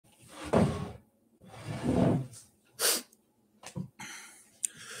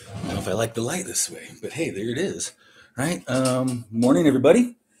if I like the light this way, but hey, there it is. Right. Morning,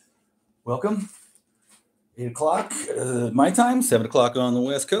 everybody. Welcome. 8 o'clock my time, 7 o'clock on the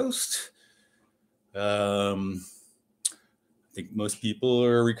West Coast. I think most people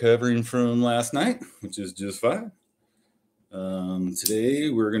are recovering from last night, which is just fine. Today,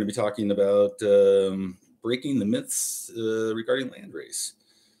 we're going to be talking about breaking the myths regarding Landrace.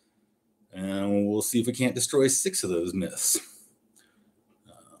 And we'll see if we can't destroy 6 of those myths.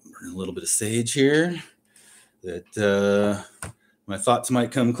 Burn a little bit of sage here that my thoughts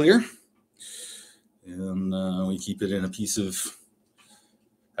might come clear. And we keep it in a piece of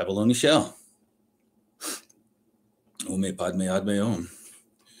abalone shell. Ome padme adme om.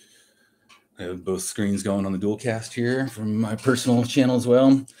 I have both screens going on the dual cast here from my personal channel as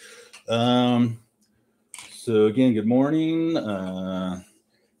well. So again, good morning.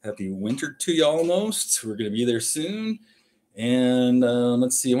 Happy winter to you almost. We're going to be there soon. And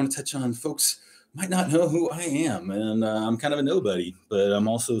let's see, I want to touch on folks might not know who I am. And I'm kind of a nobody, but I'm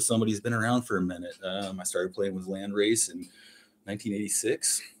also somebody who's been around for a minute. I started playing with Landrace in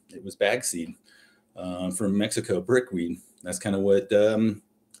 1986. It was bag seed from Mexico, brickweed. That's kind of what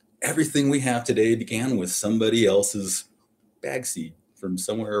everything we have today began with, somebody else's bag seed from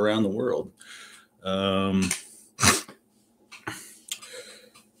somewhere around the world.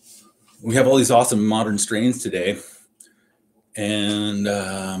 We have all these awesome modern strains today. And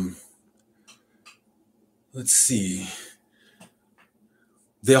let's see.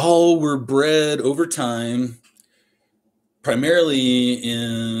 They all were bred over time, primarily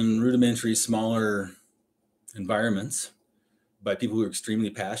in rudimentary, smaller environments by people who are extremely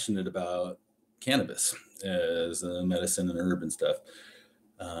passionate about cannabis as a medicine and herb and stuff.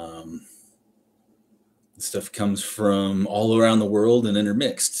 Stuff comes from all around the world and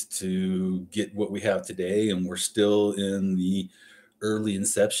intermixed to get what we have today. And we're still in the early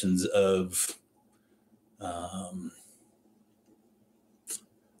inceptions of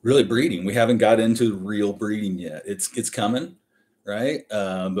really breeding. We haven't got into real breeding yet. It's coming, right?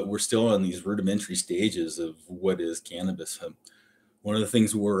 But we're still on these rudimentary stages of what is cannabis. One of the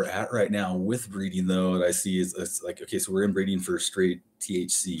things we're at right now with breeding, though, that I see is it's like, okay, so we're inbreeding for straight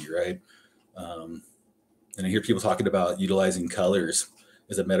THC, right? And I hear people talking about utilizing colors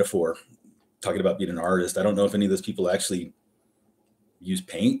as a metaphor, talking about being an artist. I don't know if any of those people actually use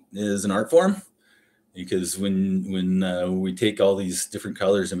paint as an art form, because when we take all these different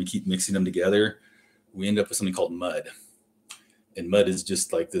colors and we keep mixing them together, we end up with something called mud. And mud is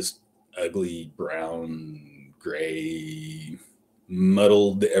just like this ugly brown, gray,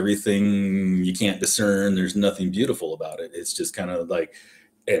 muddled everything you can't discern. There's nothing beautiful about it. It's just kind of like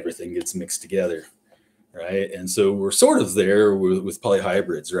everything gets mixed together. Right. And so we're sort of there with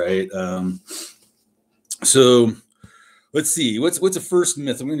polyhybrids. Right. So let's see. What's the first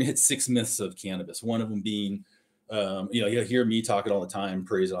myth? I'm going to hit 6 myths of cannabis. One of them being, you'll hear me talking all the time,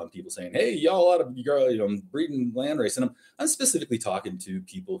 praise on people saying, hey, y'all ought to be breeding Landrace. And I'm specifically talking to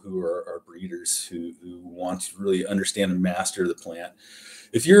people who are breeders who want to really understand and master the plant.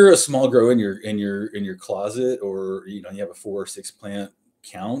 If you're a small grower in your closet, or you have a 4 or 6 plant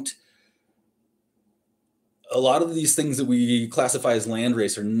count, a lot of these things that we classify as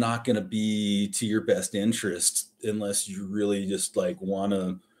Landrace are not going to be to your best interest unless you really just like want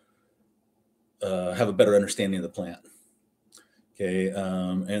to have a better understanding of the plant. Okay.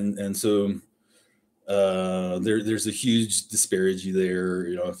 And so there's a huge disparity there.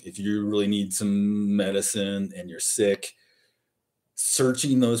 If you really need some medicine and you're sick,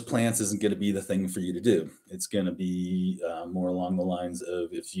 searching those plants isn't going to be the thing for you to do. It's going to be more along the lines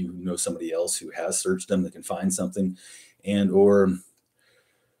of, if you know somebody else who has searched them that can find something, and or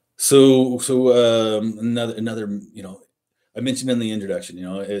another I mentioned in the introduction,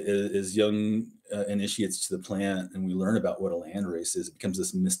 as young initiates to the plant, and we learn about what a landrace is, it becomes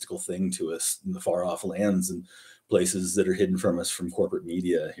this mystical thing to us in the far off lands and places that are hidden from us from corporate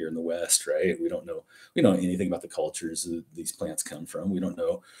media here in the West, right? We don't know anything about the cultures that these plants come from. We don't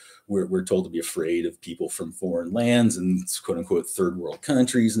know. We're told to be afraid of people from foreign lands and quote unquote third world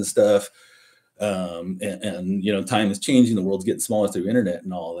countries and stuff. And time is changing. The world's getting smaller through internet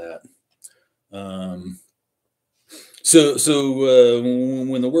and all that. So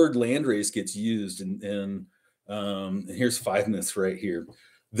when the word landrace gets used, and here's 5 myths right here.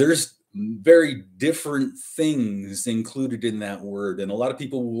 There's very different things included in that word, and a lot of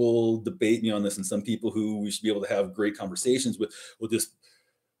people will debate me on this, and some people who we should be able to have great conversations with will just,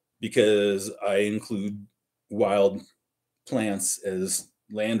 because I include wild plants as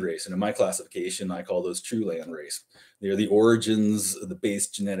landrace, and in my classification I call those true landrace. They're the origins of the base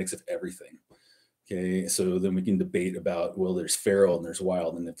genetics of everything. Okay, so then we can debate about, well, there's feral and there's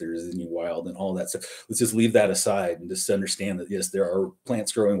wild, and if there's any wild and all that stuff. Let's just leave that aside and just understand that, yes, there are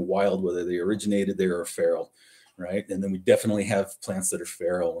plants growing wild, whether they originated there or feral, right? And then we definitely have plants that are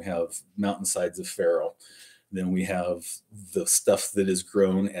feral. We have mountainsides of feral. Then we have the stuff that is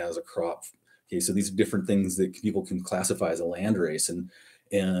grown as a crop. Okay, so these are different things that people can classify as a landrace.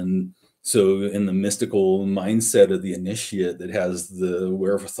 And so in the mystical mindset of the initiate that has the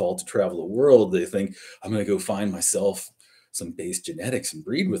wherewithal to travel the world, they think, I'm going to go find myself some base genetics and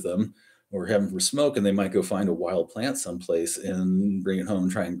breed with them, or have them for smoke, and they might go find a wild plant someplace and bring it home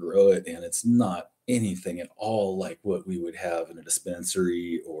and try and grow it. And it's not anything at all like what we would have in a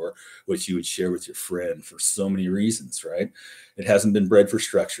dispensary or what you would share with your friend, for so many reasons, right? It hasn't been bred for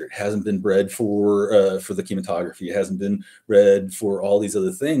structure. It hasn't been bred for the chematography. It hasn't been bred for all these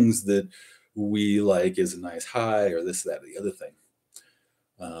other things that we like as a nice high or this, that, or the other thing.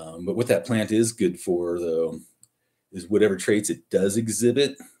 But what that plant is good for, though, is whatever traits it does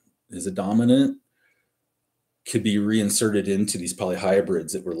exhibit as a dominant could be reinserted into these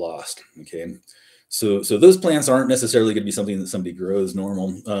polyhybrids that were lost. Okay. So those plants aren't necessarily going to be something that somebody grows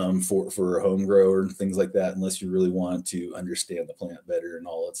normal for a home grower and things like that, unless you really want to understand the plant better and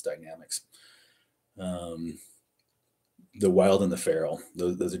all its dynamics. The wild and the feral,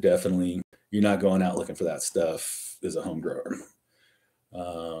 those are definitely, you're not going out looking for that stuff as a home grower.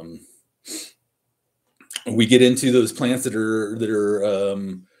 We get into those plants that are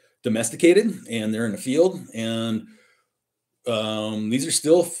domesticated and they're in the field, and these are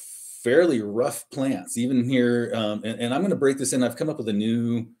still fairly rough plants, even here. And I'm going to break this in. I've come up with a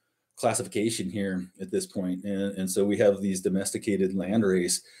new classification here at this point. And so we have these domesticated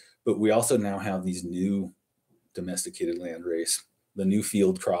landrace, but we also now have these new domesticated landrace, the new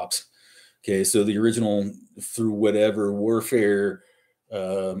field crops. Okay, so the original, through whatever warfare,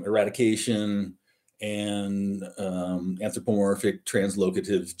 eradication, and anthropomorphic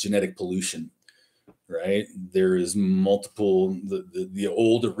translocative genetic pollution, right? There is multiple, the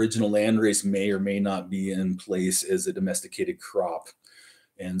old original landrace may or may not be in place as a domesticated crop.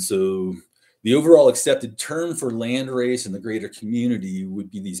 And so the overall accepted term for landrace in the greater community would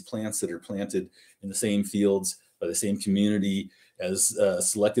be these plants that are planted in the same fields by the same community, as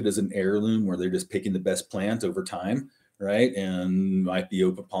selected as an heirloom, where they're just picking the best plant over time, right? And might be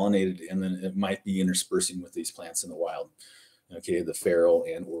open pollinated, and then it might be interspersing with these plants in the wild. Okay, the feral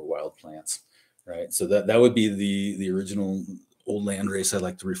and or wild plants. Right, so that would be the original old landrace I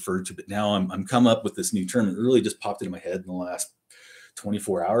like to refer to. But now I'm come up with this new term. It really just popped into my head in the last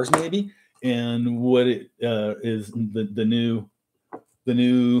 24 hours, maybe. And what it is the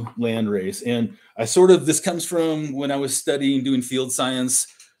new landrace. And I sort of, this comes from when I was studying, doing field science,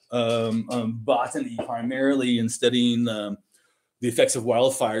 botany primarily, and studying the effects of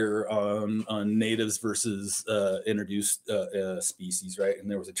wildfire on natives versus introduced species, right? And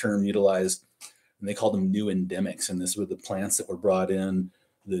there was a term utilized, and they called them new endemics. And this were the plants that were brought in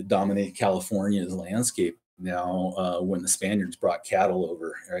that dominate California's landscape now, when the Spaniards brought cattle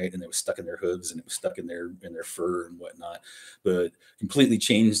over, right? And it was stuck in their hooves and it was stuck in their fur and whatnot, but completely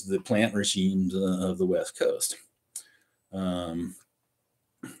changed the plant regimes of the West Coast.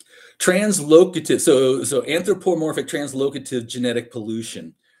 Translocative, so anthropomorphic translocative genetic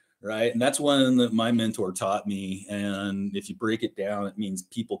pollution, right? And that's one that my mentor taught me. And if you break it down, it means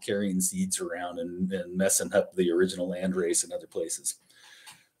people carrying seeds around and messing up the original landrace in other places.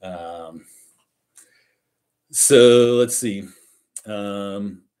 So let's see.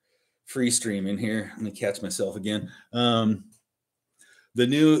 Free streaming here. Let me catch myself again. The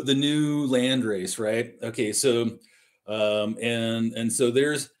new landrace, right? Okay, so and so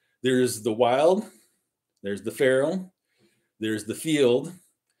there's the wild, there's the feral, there's the field,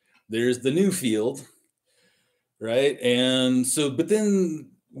 there's the new field, right? And so, but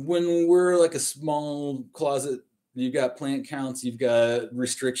then when we're like a small closet, you've got plant counts, you've got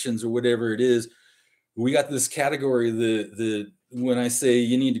restrictions or whatever it is. We got this category that when I say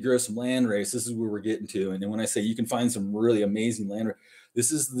you need to grow some landrace, this is where we're getting to. And then when I say you can find some really amazing landrace,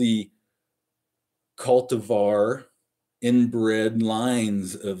 this is the cultivar inbred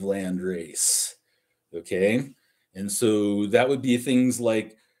lines of landrace. Okay. And so that would be things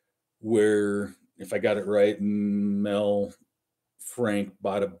like where, if I got it right, Mel Frank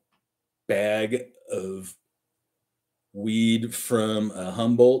bought a bag of weed from a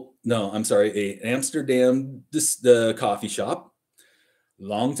an Amsterdam coffee shop.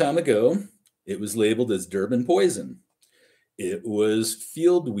 Long time ago, it was labeled as Durban poison. It was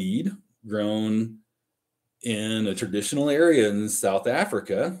field weed grown in a traditional area in South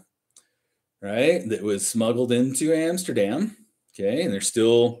Africa, right? That was smuggled into Amsterdam. Okay, and there's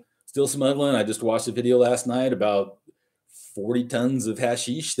still still smuggling. I just watched a video last night about 40 tons of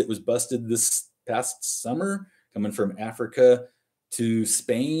hashish that was busted this past summer coming from Africa to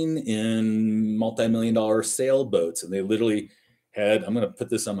Spain in multi-million-dollar sailboats. And they literally had, I'm going to put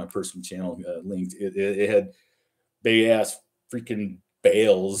this on my personal channel linked. It had big ass freaking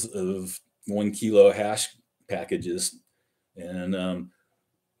bales of 1 kilo hash packages. And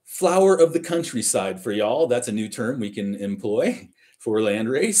flower of the countryside for y'all. That's a new term we can employ for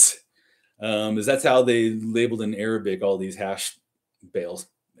Landrace. Is that's how they labeled in Arabic all these hash bales.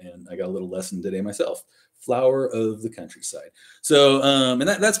 And I got a little lesson today myself. Flower of the countryside. So, and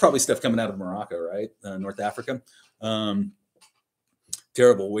that's probably stuff coming out of Morocco, right? North Africa.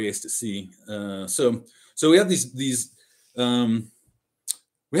 Terrible waste to see. So we have these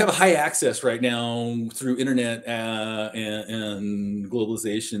we have a high access right now through internet and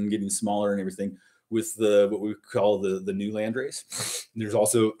globalization getting smaller and everything with what we call the new Landrace. There's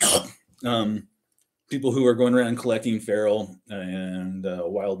also people who are going around collecting feral and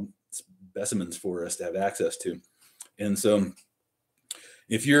wild specimens for us to have access to. And so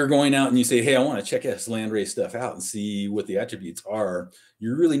if you're going out and you say, hey, I want to check this Landrace stuff out and see what the attributes are,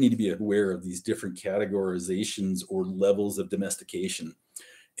 you really need to be aware of these different categorizations or levels of domestication.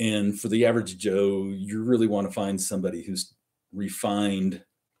 And for the average Joe, you really want to find somebody who's refined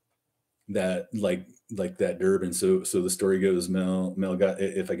that, like that Durban. So the story goes, Mel got,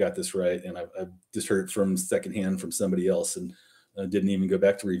 if I got this right, and I just heard it from secondhand from somebody else, and didn't even go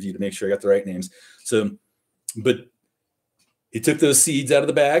back to review to make sure I got the right names. So, but he took those seeds out of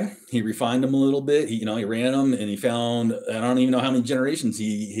the bag. He refined them a little bit. He ran them, and he found, I don't even know how many generations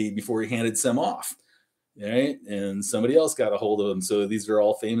he before he handed some off. Right. And somebody else got a hold of them. So these are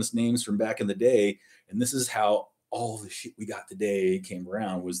all famous names from back in the day. And this is how all the shit we got today came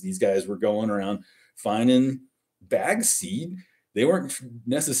around, was these guys were going around finding bag seed. They weren't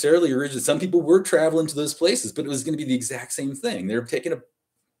necessarily original. Some people were traveling to those places, but it was going to be the exact same thing. They're taking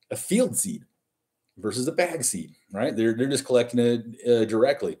a field seed versus a bag seed, right? They're just collecting it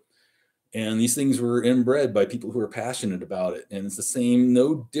directly. And these things were inbred by people who are passionate about it. And it's the same,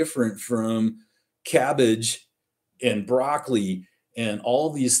 no different from cabbage and broccoli and all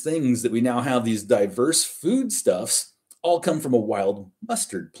these things that we now have, these diverse foodstuffs, all come from a wild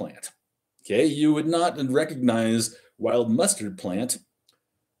mustard plant. Okay, you would not recognize wild mustard plant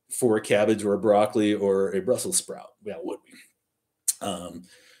for a cabbage or a broccoli or a Brussels sprout. Well, would we? And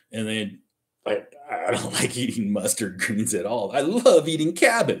then I don't like eating mustard greens at all. I love eating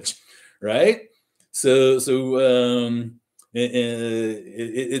cabbage, right? So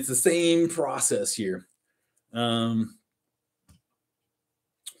it's the same process here.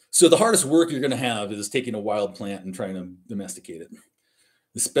 So the hardest work you're going to have is taking a wild plant and trying to domesticate it,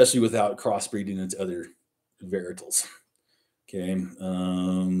 especially without crossbreeding into other varietals. Okay.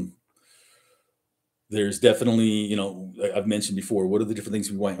 There's definitely, I've mentioned before, what are the different things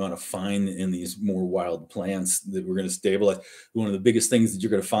we might want to find in these more wild plants that we're going to stabilize? One of the biggest things that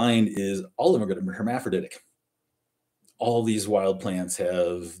you're going to find is all of them are going to be hermaphroditic. All these wild plants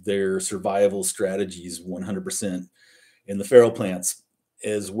have their survival strategies 100% in the feral plants,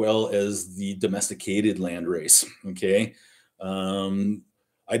 as well as the domesticated Landrace. Okay.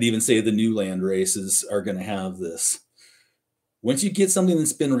 I'd even say the new Landraces are going to have this. Once you get something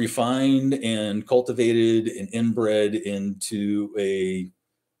that's been refined and cultivated and inbred into a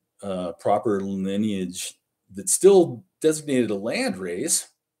proper lineage that's still designated a Landrace,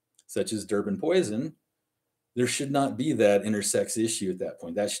 such as Durban poison, there should not be that intersex issue at that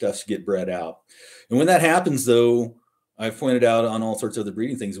point. That stuff should get bred out. And when that happens, though, I've pointed out on all sorts of other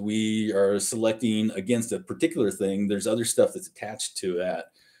breeding things, we are selecting against a particular thing. There's other stuff that's attached to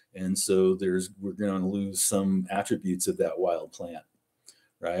that. And so we're going to lose some attributes of that wild plant,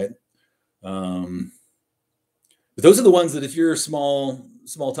 right? But those are the ones that if you're a small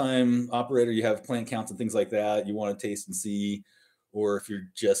time operator, you have plant counts and things like that, you want to taste and see, or if you're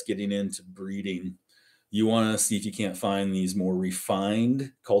just getting into breeding, you want to see if you can't find these more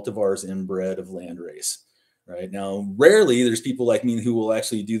refined cultivars inbred of Landrace, right? Now, rarely there's people like me who will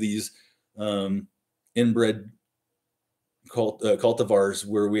actually do these inbred cultivars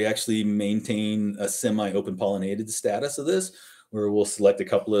where we actually maintain a semi-open pollinated status of this, where we'll select a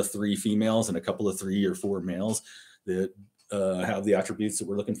couple of 3 females and a couple of 3 or 4 males that have the attributes that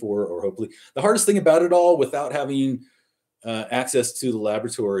we're looking for, or hopefully. The hardest thing about it all, without having access to the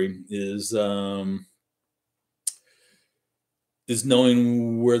laboratory, is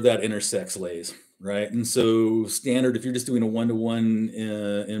knowing where that intersex lays, right? And so standard, if you're just doing a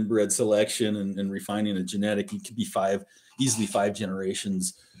 1-to-1 inbred selection and refining a genetic, it could be easily 5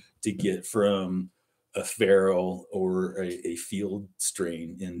 generations to get from a feral or a field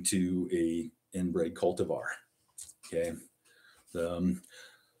strain into a inbred cultivar. Okay.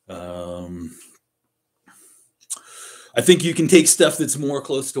 I think you can take stuff that's more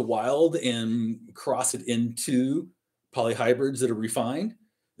close to wild and cross it into polyhybrids that are refined,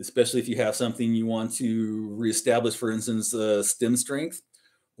 especially if you have something you want to reestablish, for instance, stem strength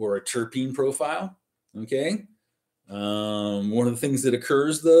or a terpene profile. Okay. One of the things that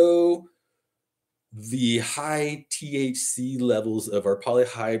occurs, though, the high THC levels of our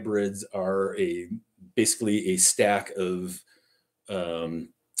polyhybrids are basically a stack of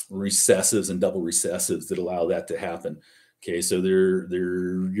recessives and double recessives that allow that to happen. Okay, so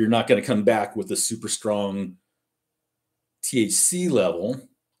you're not going to come back with a super strong THC level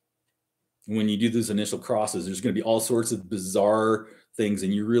when you do those initial crosses. There's going to be all sorts of bizarre things,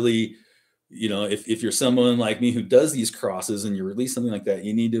 and you really, if you're someone like me who does these crosses and you release something like that,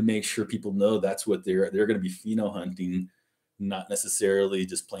 you need to make sure people know that's what they're going to be pheno hunting, not necessarily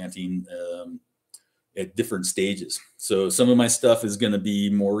just planting at different stages. So some of my stuff is going to be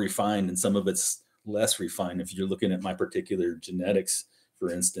more refined and some of it's less refined if you're looking at my particular genetics,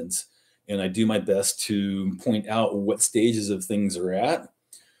 for instance. And I do my best to point out what stages of things are at.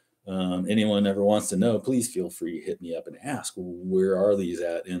 Anyone ever wants to know, please feel free to hit me up and ask, where are these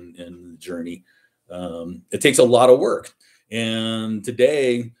at in the journey? It takes a lot of work. And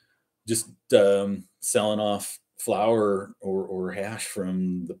today, just selling off flower or hash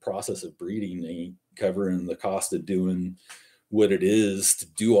from the process of breeding ain't covering the cost of doing what it is to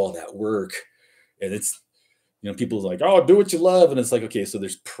do all that work. And it's, people's like, oh, do what you love. And it's like, okay, so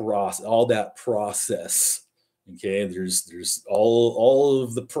there's all that process. Okay, there's all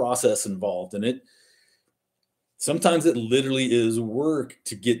of the process involved in it. Sometimes it literally is work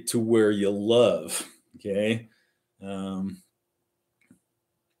to get to where you love. Okay.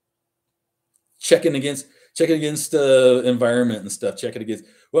 Checking against environment and stuff. Checking against.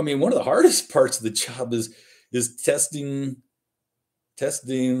 Well, I mean, one of the hardest parts of the job is testing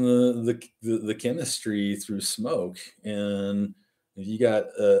the chemistry through smoke. And if you got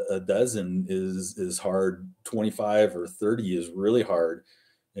a dozen is hard. 25 or 30 is really hard.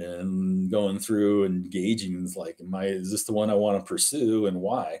 And going through and gauging is like, is this the one I want to pursue and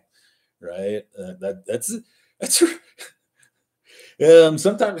why? Right. That's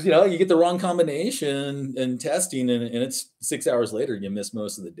sometimes, you get the wrong combination and testing and it's 6 hours later, you miss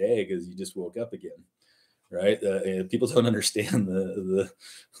most of the day because you just woke up again. Right. People don't understand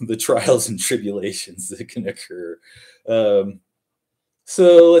the trials and tribulations that can occur.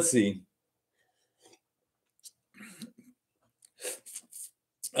 So let's see.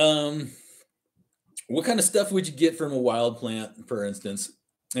 What kind of stuff would you get from a wild plant, for instance?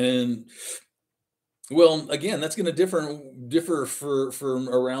 And well, again, that's going to differ from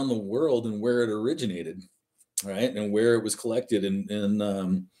around the world and where it originated, right? And where it was collected.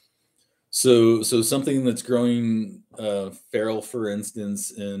 And so something that's growing feral, for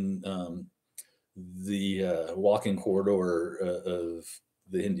instance, in the walking corridor of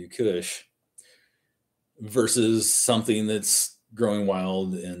the Hindu Kush versus something that's growing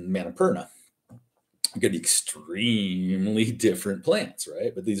wild in Manipurna. Going to be extremely different plants,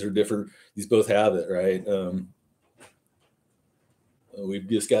 right? But these are different. These both have it, right? We've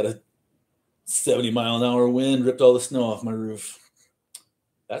just got a 70-mile-an-hour wind ripped all the snow off my roof.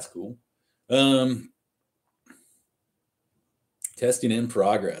 That's cool. Testing in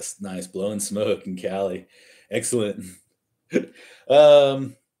progress. Nice. Blowing smoke in Cali. Excellent.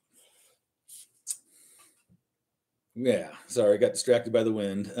 Yeah, sorry, I got distracted by the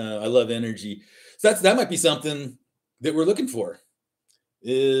wind. I love energy. So that might be something that we're looking for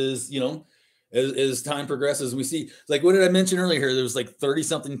is, as time progresses, we see, like, what did I mention earlier? There was like 30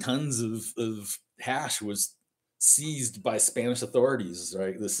 something tons of hash was seized by Spanish authorities,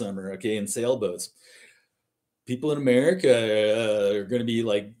 right, this summer, okay, in sailboats. People in America are going to be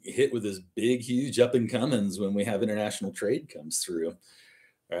like hit with this big, huge up and comings when we have international trade comes through,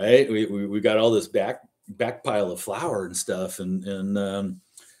 right? We got all this back pile of flour and stuff and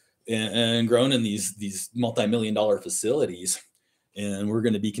grown in these multi-million-dollar facilities, and we're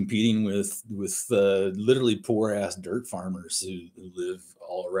going to be competing with literally poor ass dirt farmers who live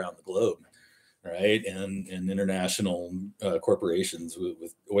all around the globe, right? And international corporations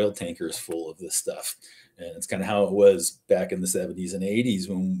with oil tankers full of this stuff. And it's kind of how it was back in the 70s and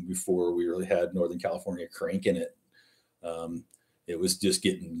 80s before we really had Northern California cranking it. It was just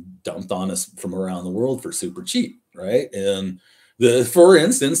getting dumped on us from around the world for super cheap, right? And for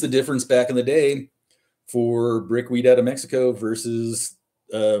instance, the difference back in the day for brickweed out of Mexico versus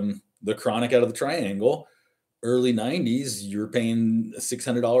the chronic out of the Triangle, early 90s, you're paying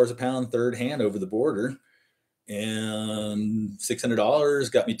 $600 a pound third hand over the border, and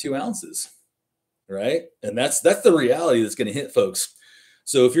 $600 got me 2 ounces, right? And that's the reality that's going to hit folks.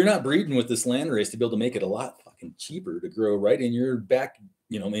 So if you're not breeding with this Landrace to be able to make it a lot fucking cheaper to grow right in your back,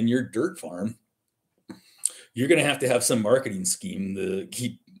 in your dirt farm, you're going to have some marketing scheme to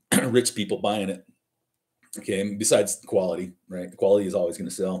keep rich people buying it. Okay. Besides quality, right? The quality is always going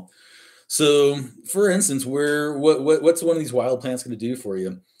to sell. So for instance, what's one of these wild plants going to do for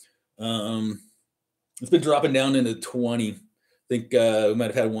you? It's been dropping down into 20. I think we might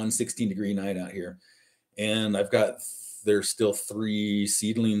have had one 16-degree night out here. And there's still 3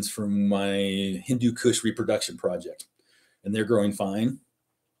 seedlings from my Hindu Kush reproduction project. And they're growing fine.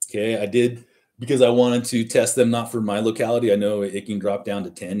 Okay, I did, because I wanted to test them, not for my locality. I know it can drop down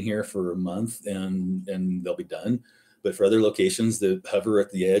to 10 here for a month and they'll be done. But for other locations that hover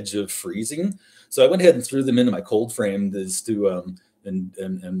at the edge of freezing. So I went ahead and threw them into my cold frame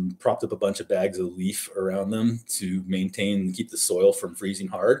and propped up a bunch of bags of leaf around them to keep the soil from freezing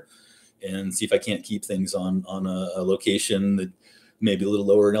hard, and see if I can't keep things on a location that maybe a little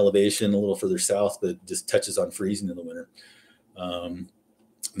lower in elevation, a little further south, but just touches on freezing in the winter. And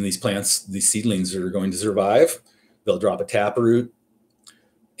these plants, these seedlings are going to survive. They'll drop a taproot,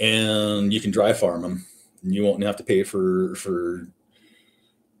 and you can dry farm them. And you won't have to pay for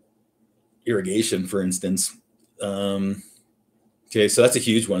irrigation, for instance. Okay, so that's a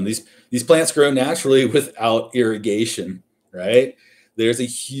huge one. These plants grow naturally without irrigation, right? There's a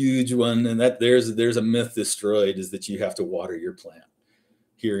huge one, and that there's a myth destroyed, is that you have to water your plant.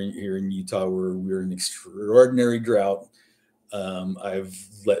 Here in Utah, where we're in extraordinary drought, I've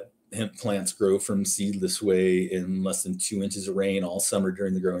let hemp plants grow from seed this way in less than 2 inches of rain all summer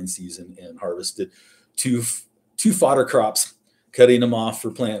during the growing season, and harvested two fodder crops, cutting them off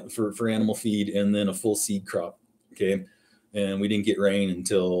for animal feed, and then a full seed crop. Okay, and we didn't get rain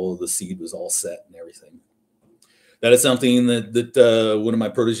until the seed was all set and everything. That is something that one of my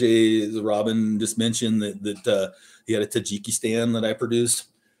proteges, Robin, just mentioned, that he had a Tajikistan that I produced,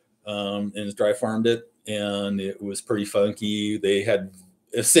 and dry farmed it, and it was pretty funky. They had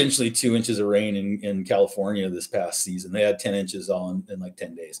essentially 2 inches of rain in California this past season. They had 10 inches in like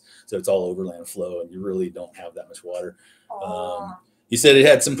 10 days. So it's all overland flow, and you really don't have that much water. He said it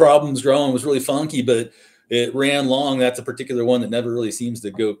had some problems growing, was really funky, but it ran long. That's a particular one that never really seems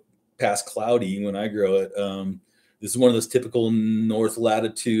to go past cloudy when I grow it. This is one of those typical north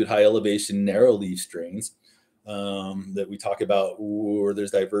latitude, high elevation, narrow leaf strains that we talk about, where there's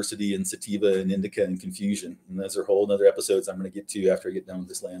diversity in sativa and indica and confusion. And those are whole other episodes I'm going to get to after I get done with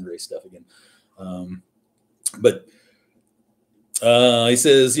this Landrace stuff again. But he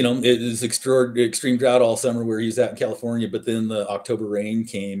says, it was extreme drought all summer where he's out in California, but then the October rain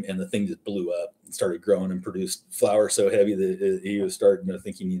came and the thing just blew up and started growing and produced flower so heavy that he was starting to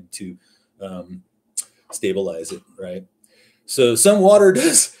think he needed to stabilize it, right? So some water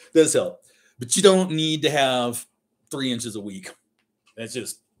does help, but you don't need to have 3 inches a week. That's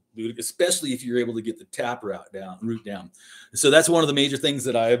just, especially if you're able to get the tap root down. So that's one of the major things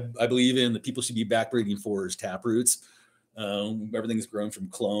that I believe in, that people should be backbreeding for, is tap roots. Everything's grown from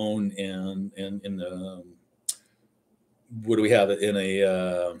clone, and what do we have in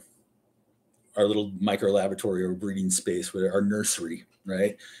our little micro laboratory or breeding space, with our nursery,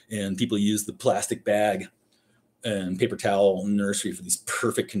 right? And people use the plastic bag and paper towel nursery for these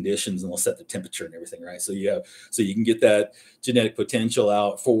perfect conditions, and they'll set the temperature and everything, right? So you can get that genetic potential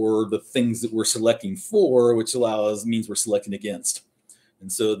out for the things that we're selecting for, which means we're selecting against.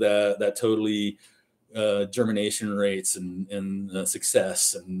 And so that totally germination rates and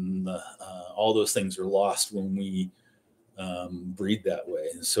success and all those things are lost when we breed that way.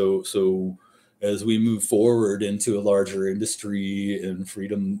 And so as we move forward into a larger industry and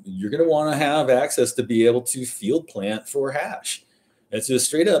freedom, you're going to want to have access to be able to field plant for hash. It's just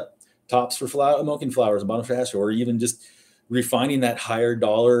straight up tops for milking flowers and bottom for hash, or even just refining that higher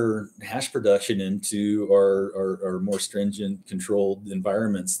dollar hash production into our more stringent controlled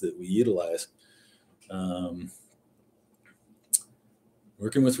environments that we utilize.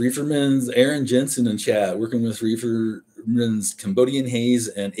 Working with Reeferman's, Aaron Jensen in chat, working with Reeferman's Cambodian Haze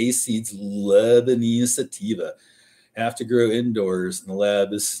and Ace Seeds Lebanese Sativa. Have to grow indoors, and the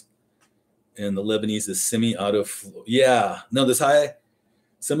Lebanese is semi-auto. Yeah, no, this high,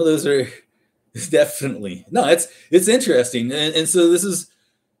 some of those are definitely, no, it's interesting. And so this is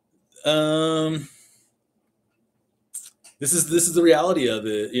the reality of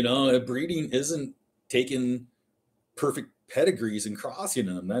it. Breeding isn't taking perfect pedigrees and crossing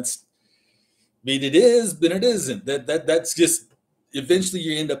them. It is, but it isn't. That's just eventually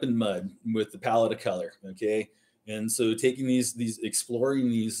you end up in mud with the palette of color. Okay. And so taking these exploring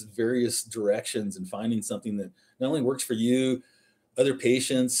these various directions and finding something that not only works for you, other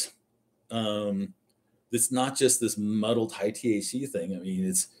patients, it's not just this muddled high THC thing. I mean,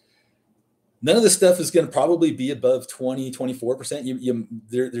 it's none of this stuff is going to probably be above 20-24%.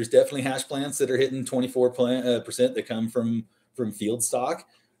 There's definitely hash plants that are hitting 24% that come from field stock,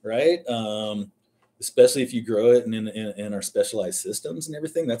 right? Especially if you grow it in our specialized systems and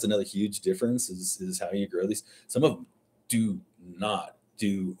everything. That's another huge difference is how you grow these. Some of them do not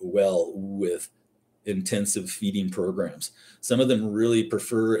do well with intensive feeding programs. Some of them really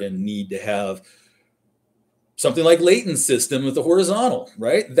prefer and need to have something like Layton's system with the horizontal,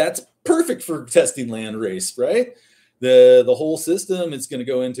 right? That's perfect for testing Landrace, right? The whole system, it's going to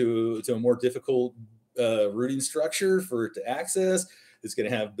go into a more difficult rooting structure for it to access. It's going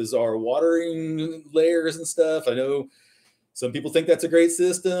to have bizarre watering layers and stuff. I know some people think that's a great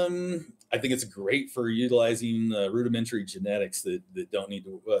system. I think it's great for utilizing rudimentary genetics that don't need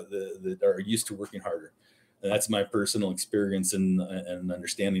to that are used to working harder. And that's my personal experience and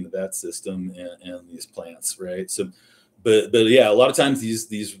understanding of that system and these plants, right? So, but yeah, a lot of times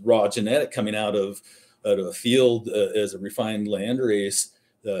these raw genetic coming out of a field as a refined landrace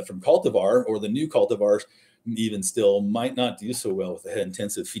from cultivar or the new cultivars even still might not do so well with a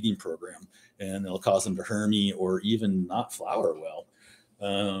intensive feeding program, and it'll cause them to hermy or even not flower well.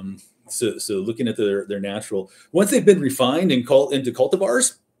 So looking at their natural, once they've been refined and into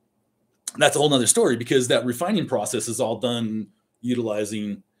cultivars, that's a whole nother story, because that refining process is all done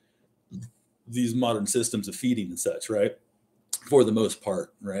utilizing these modern systems of feeding and such, right? For the most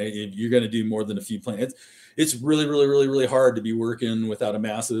part, right? If you're going to do more than a few plants, it's really, really, really, really hard to be working without a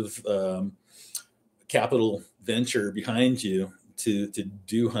massive capital venture behind you to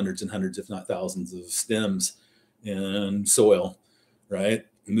do hundreds and hundreds, if not thousands, of stems and soil, right?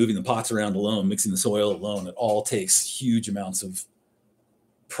 Moving the pots around alone, mixing the soil alone, it all takes huge amounts of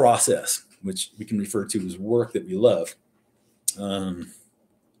process, which we can refer to as work that we love.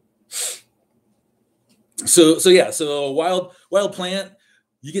 So a wild plant,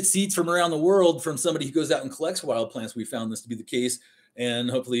 you get seeds from around the world from somebody who goes out and collects wild plants. We found this to be the case, and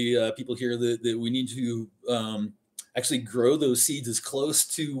hopefully people hear that we need to actually grow those seeds as close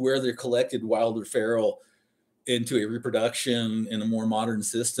to where they're collected, wild or feral, into a reproduction in a more modern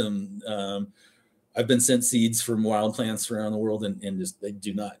system. I've been sent seeds from wild plants around the world, and just they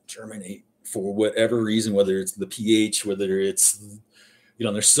do not germinate for whatever reason, whether it's the pH, whether it's,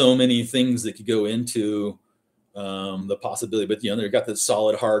 there's so many things that could go into the possibility, but they've got the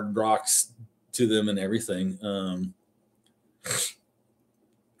solid hard rocks to them and everything.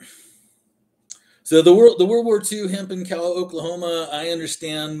 So the World War II hemp in Cal, Oklahoma, I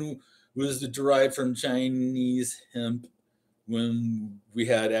understand was derived from Chinese hemp, when we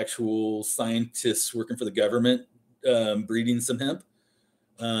had actual scientists working for the government breeding some hemp.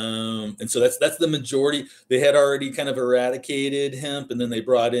 And so that's the majority. They had already kind of eradicated hemp, and then they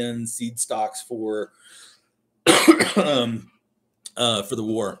brought in seed stocks for the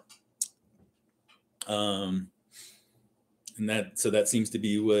war. And that seems to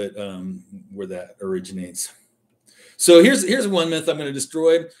be what where that originates. So here's one myth I'm going to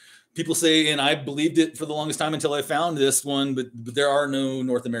destroy. People say, and I believed it for the longest time until I found this one, but there are no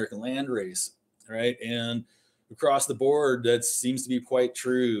North American landrace, right? And across the board, that seems to be quite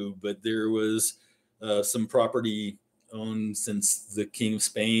true. But there was some property owned since the King of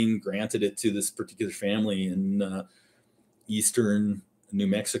Spain granted it to this particular family in eastern New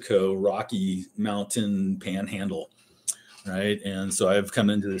Mexico, Rocky Mountain Panhandle, right? And so I've come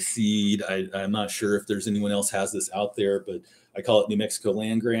into the seed. I'm not sure if there's anyone else has this out there, but I call it New Mexico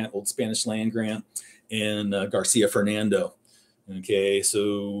Land Grant, Old Spanish Land Grant, and Garcia Fernando. Okay,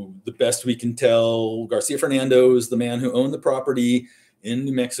 so the best we can tell, Garcia Fernando is the man who owned the property in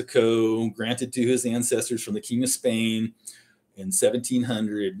New Mexico, granted to his ancestors from the King of Spain in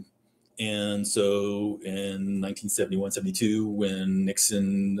 1700. And so in 1971, 72, when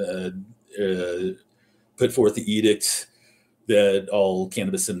Nixon put forth the edict that all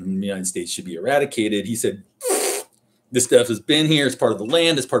cannabis in the United States should be eradicated, he said, this stuff has been here. It's part of the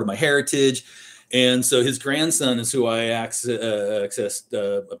land. It's part of my heritage. And so his grandson is who I accessed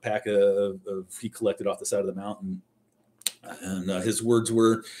a pack of he collected off the side of the mountain. And his words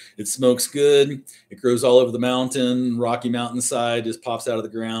were, it smokes good. It grows all over the mountain, rocky mountainside, just pops out of the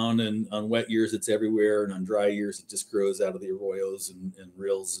ground. And on wet years, it's everywhere. And on dry years, it just grows out of the arroyos and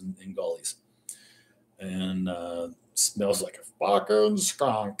rills and gullies. And smells like a fucking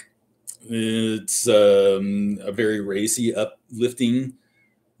skunk. It's a very racy, uplifting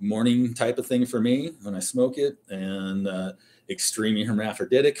morning type of thing for me when I smoke it, and extremely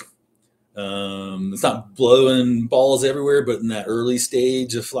hermaphroditic. It's not blowing balls everywhere, but in that early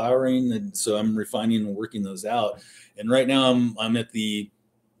stage of flowering. And so I'm refining and working those out. And right now I'm at the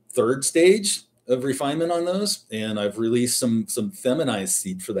third stage of refinement on those. And I've released some feminized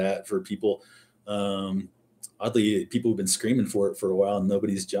seed for that for people. Oddly, people have been screaming for it for a while and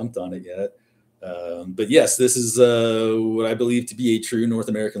nobody's jumped on it yet. But yes, this is what I believe to be a true North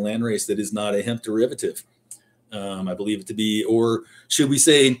American landrace that is not a hemp derivative. I believe it to be, or should we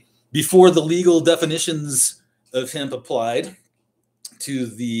say, before the legal definitions of hemp applied to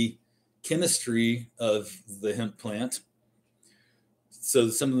the chemistry of the hemp plant. So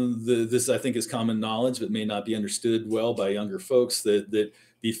some of this I think is common knowledge, but may not be understood well by younger folks, that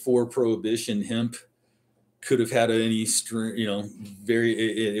before Prohibition, hemp could have had any,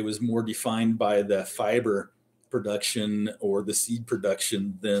 it was more defined by the fiber production or the seed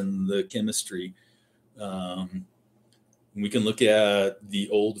production than the chemistry. We can look at the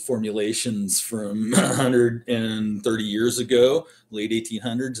old formulations from 130 years ago, late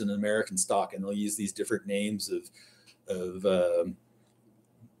 1800s, in American stock, and they'll use these different names of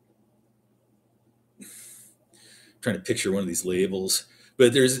trying to picture one of these labels.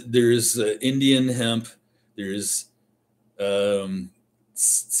 But there's Indian hemp, there's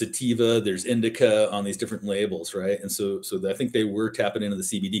sativa, there's indica on these different labels, right? And so I think they were tapping into the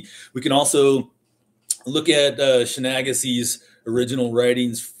CBD. We can also look at Shanagassi's original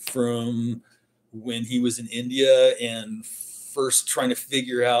writings from when he was in India and first trying to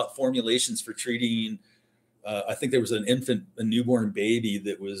figure out formulations for treating. I think there was an infant, a newborn baby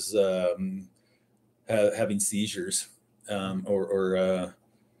that was having seizures,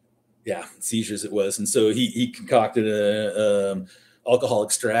 seizures it was. And so he concocted a alcohol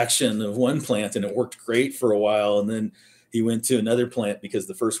extraction of one plant, and it worked great for a while. And then he went to another plant because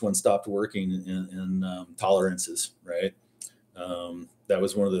the first one stopped working in tolerances, right? That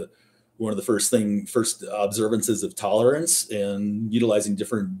was one of the first observances of tolerance and utilizing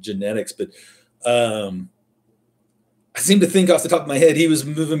different genetics. But I seem to think off the top of my head, he was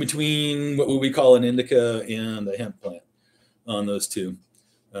moving between what we call an indica and a hemp plant on those two.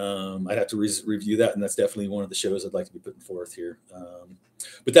 I'd have to review that, and that's definitely one of the shows I'd like to be putting forth here.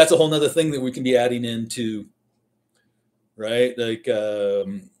 But that's a whole nother thing that we can be adding into, right? Like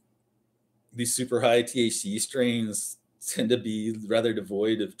these super high THC strains tend to be rather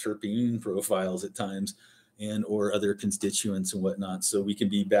devoid of terpene profiles at times, and or other constituents and whatnot. So we can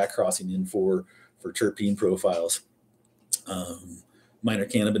be back crossing in for terpene profiles, minor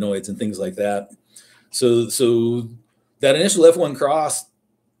cannabinoids and things like that. So that initial F1 cross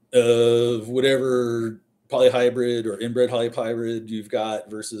of whatever polyhybrid or inbred polyhybrid you've got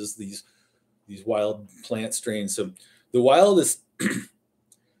versus these wild plant strains. So the wild is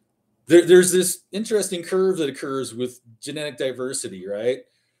there's this interesting curve that occurs with genetic diversity, right?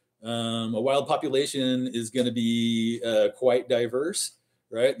 A wild population is going to be quite diverse,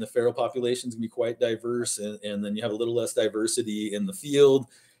 right? And the feral population is going to be quite diverse, and then you have a little less diversity in the field,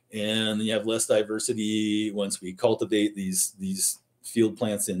 and then you have less diversity once we cultivate these field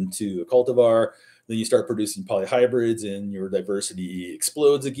plants into a cultivar. Then you start producing polyhybrids, and your diversity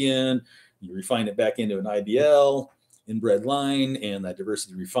explodes again. You refine it back into an IBL, inbred line, and that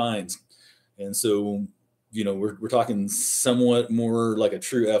diversity refines. And so, we're talking somewhat more like a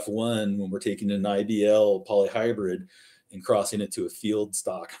true F1 when we're taking an IBL polyhybrid and crossing it to a field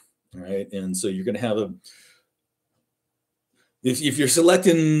stock, right? And so you're going to have if you're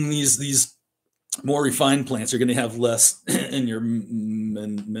selecting these more refined plants, you're going to have less in your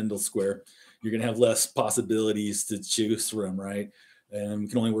Mendel square. You're going to have less possibilities to choose from, right? And we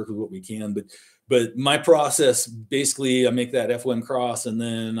can only work with what we can. But my process, basically, I make that F1 cross, and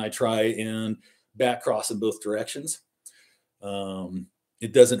then I try and back cross in both directions.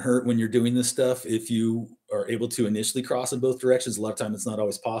 It doesn't hurt when you're doing this stuff if you are able to initially cross in both directions. A lot of times it's not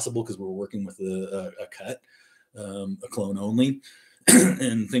always possible because we're working with a cut, a clone only,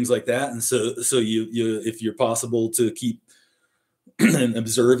 and things like that. And so you if you're possible to keep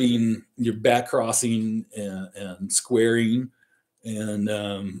observing your back crossing and squaring and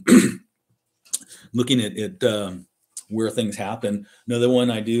looking at where things happen. Another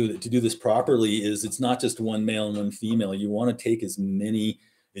one I do to do this properly is it's not just one male and one female. You want to take as many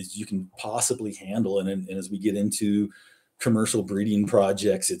as you can possibly handle. And as we get into commercial breeding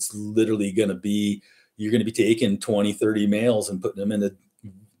projects, it's literally going to be, you're going to be taking 20, 30 males and putting them into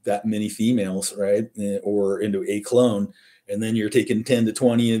that many females, right? Or into a clone. And then you're taking 10 to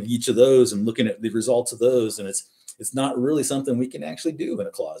 20 of each of those and looking at the results of those. And it's not really something we can actually do in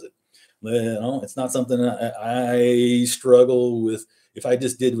a closet. It's not something I struggle with if I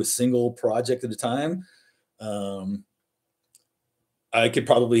just did with single project at a time, I could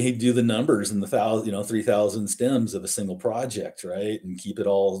probably do the numbers in the 3,000 stems of a single project, right? And keep it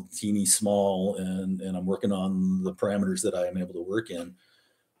all teeny small. And I'm working on the parameters that I am able to work in.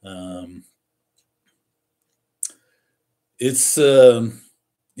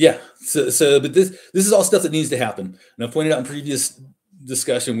 Yeah. But this is all stuff that needs to happen. And I pointed out in previous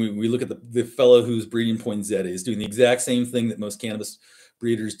discussion, we look at the fellow who's breeding poinsettia is doing the exact same thing that most cannabis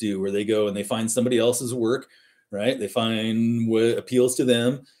breeders do, where they go and they find somebody else's work, right? They find what appeals to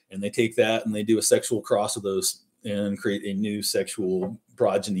them, and they take that and they do a sexual cross of those and create a new sexual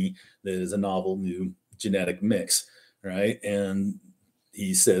progeny that is a novel new genetic mix, right? And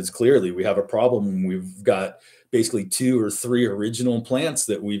he says clearly, we have a problem. We've got basically 2 or 3 original plants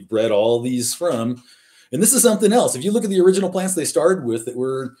that we've bred all these from. And this is something else. If you look at the original plants they started with, that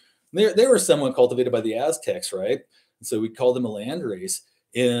were they were somewhat cultivated by the Aztecs, right? And so we call them a Landrace,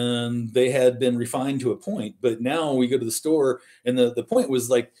 and they had been refined to a point. But now we go to the store, and the point was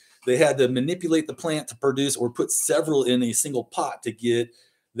like they had to manipulate the plant to produce, or put several in a single pot to get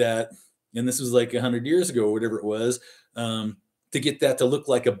that. And this was like 100 years ago, or whatever it was, to get that to look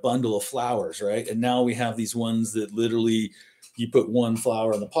like a bundle of flowers, right? And now we have these ones that literally you put one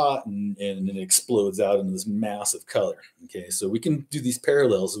flower in the pot and it explodes out into this massive color. Okay, so we can do these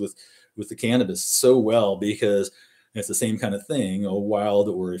parallels with the cannabis so well, because it's the same kind of thing. A wild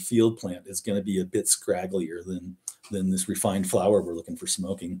or a field plant is going to be a bit scragglier than this refined flower we're looking for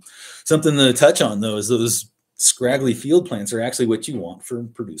smoking. Something to touch on, though, is those scraggly field plants are actually what you want for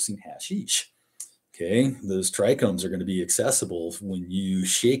producing hashish. Okay, those trichomes are going to be accessible when you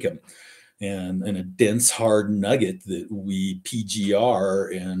shake them. And a dense, hard nugget that we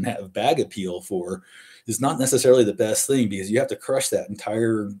PGR and have bag appeal for is not necessarily the best thing, because you have to crush that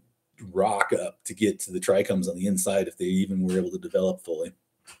entire rock up to get to the trichomes on the inside, if they even were able to develop fully.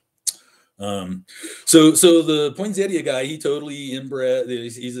 So the poinsettia guy, he totally inbred.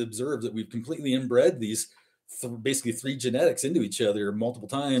 He's observed that we've completely inbred these basically 3 genetics into each other multiple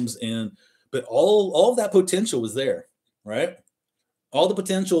times, but all of that potential was there, right? All the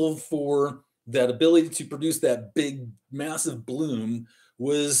potential for that ability to produce that big, massive bloom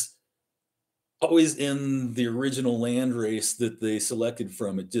was always in the original Landrace that they selected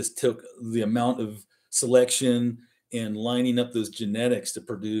from. It just took the amount of selection and lining up those genetics to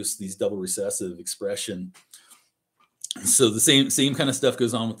produce these double recessive expression. So the same kind of stuff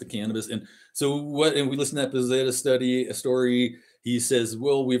goes on with the cannabis. And we listened to that Pozzetta story. He says,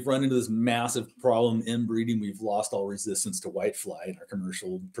 well, we've run into this massive problem in breeding. We've lost all resistance to whitefly in our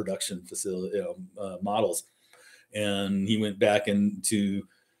commercial production facility models. And he went back into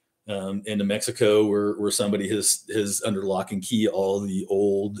Mexico, where somebody has under lock and key all the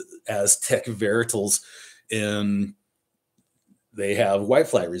old Aztec varietals, and they have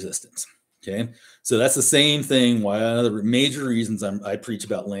whitefly resistance. Okay, so that's the same thing. One of the major reasons I preach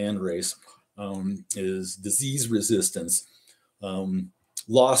about Landrace is disease resistance.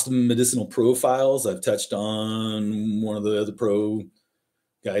 Lost medicinal profiles. I've touched on. One of the other pro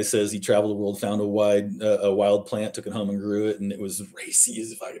guys says he traveled the world, found a wild plant, took it home and grew it, and it was racy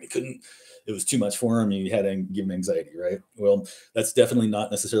as if he couldn't. It was too much for him. He had to give him anxiety, right? Well, that's definitely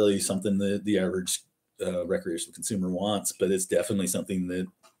not necessarily something that the average recreational consumer wants, but it's definitely something that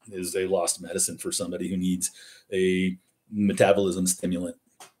is a lost medicine for somebody who needs a metabolism stimulant.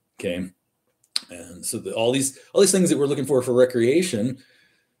 Okay. And so all these things that we're looking for recreation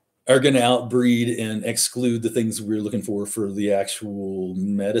are going to outbreed and exclude the things we're looking for the actual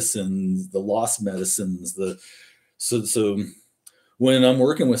medicines, the lost medicines. So when I'm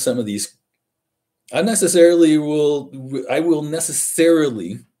working with some of these, I will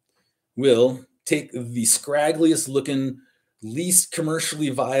necessarily take the scraggliest looking, least commercially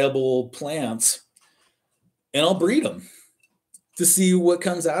viable plants, and I'll breed them to see what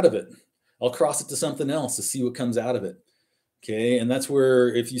comes out of it. I'll cross it to something else to see what comes out of it. Okay, and that's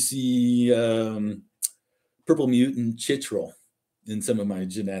where, if you see purple mutant chitral in some of my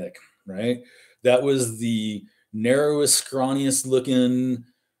genetic, right? That was the narrowest, scrawniest looking,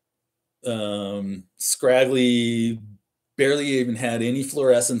 scraggly, barely even had any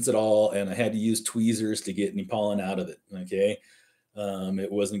fluorescence at all, and I had to use tweezers to get any pollen out of it. Okay,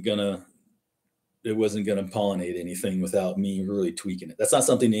 it wasn't gonna pollinate anything without me really tweaking it. That's not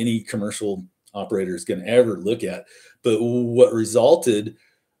something any commercial operator is going to ever look at. But what resulted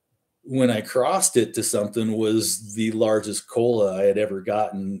when I crossed it to something was the largest cola I had ever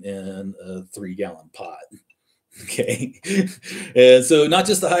gotten in a 3-gallon pot. Okay. And so not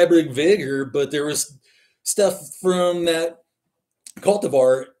just the hybrid vigor, but there was stuff from that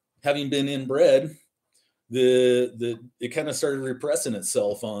cultivar having been inbred it kind of started repressing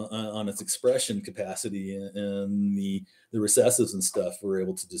itself on its expression capacity, and the recessives and stuff were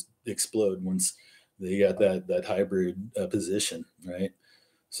able to just explode once they got that hybrid position, right?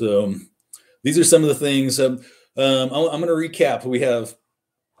 So these are some of the things. I'm going to recap. We have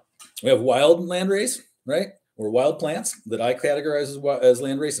wild landrace, right? Or wild plants that I categorize as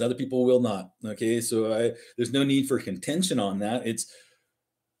landrace, and other people will not. Okay, so there's no need for contention on that. It's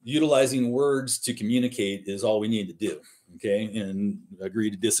utilizing words to communicate is all we need to do. Okay, and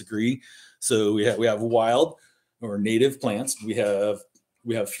agree to disagree. So we have wild or native plants. We have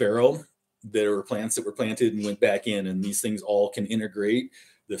feral that are plants that were planted and went back in, and these things all can integrate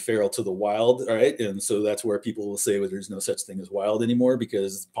the feral to the wild, all right? And so that's where people will say, well, there's no such thing as wild anymore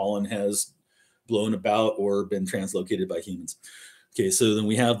because pollen has blown about or been translocated by humans. Okay, so then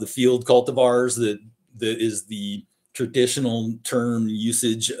we have the field cultivars that is the traditional term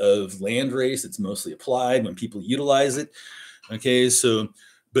usage of landrace. It's mostly applied when people utilize it. Okay, so,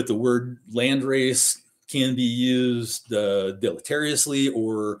 but the word landrace can be used deleteriously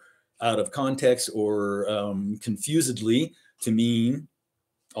or out of context or confusedly to mean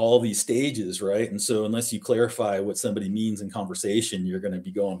all these stages, right? And so unless you clarify what somebody means in conversation, you're going to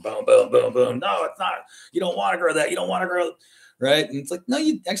be going boom, boom, boom, boom. No, it's not. You don't want to grow that. You don't want to grow, right? And it's like, no,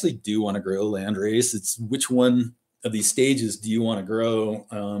 you actually do want to grow landrace. It's which one of these stages do you want to grow,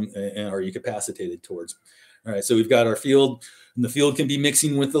 and are you capacitated towards? All right, so we've got our field, and the field can be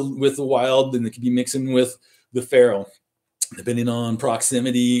mixing with the wild, and it can be mixing with the feral, depending on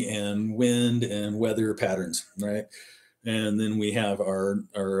proximity and wind and weather patterns, right? And then we have our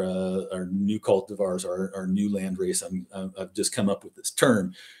new cultivars, our new landrace. I've just come up with this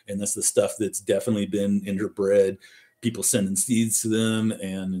term, and that's the stuff that's definitely been interbred. People sending seeds to them,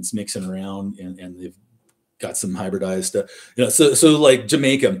 and it's mixing around, and they've got some hybridized stuff. You know, so like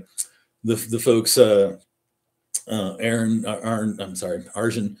Jamaica, the folks, Arjun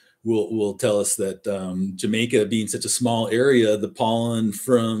will tell us that Jamaica being such a small area, the pollen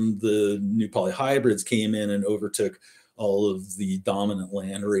from the new polyhybrids came in and overtook all of the dominant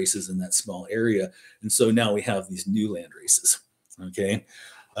land races in that small area. And so now we have these new land races, okay?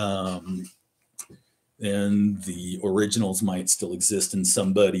 And the originals might still exist in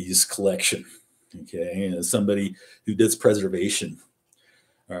somebody's collection, okay? Somebody who does preservation.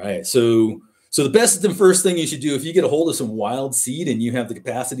 All right, so the best and first thing you should do if you get a hold of some wild seed and you have the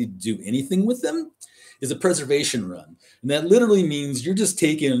capacity to do anything with them is a preservation run. And that literally means you're just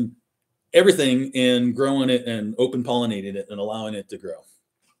taking everything and growing it and open pollinating it and allowing it to grow.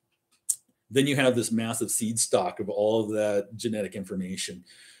 Then you have this massive seed stock of all of that genetic information,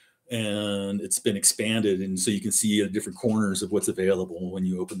 and it's been expanded. And so you can see at different corners of what's available when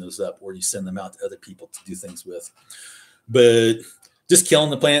you open those up, or you send them out to other people to do things with. But just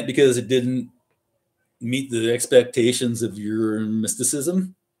killing the plant because it didn't meet the expectations of your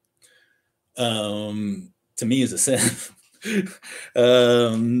mysticism, to me is a sin.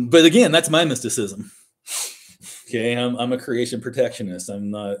 But again, that's my mysticism. Okay, I'm a creation protectionist.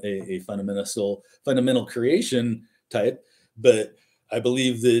 I'm not a fundamental creation type, but I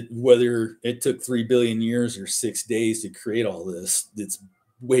believe that whether it took 3 billion years or 6 days to create all this, it's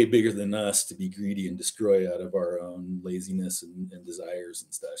way bigger than us to be greedy and destroy out of our own laziness and desires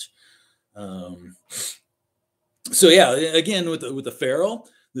and such. So yeah, again with the feral,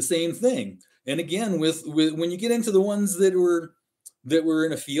 the same thing. And again, with when you get into the ones that were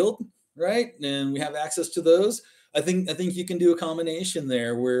in a field, right, and we have access to those, I think you can do a combination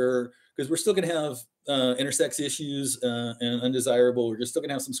there, where because we're still going to have intersex issues and undesirable. We're just still going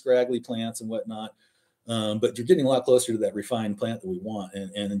to have some scraggly plants and whatnot, but you're getting a lot closer to that refined plant that we want.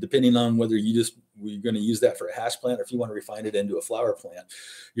 And depending on whether we're going to use that for a hash plant or if you want to refine it into a flower plant,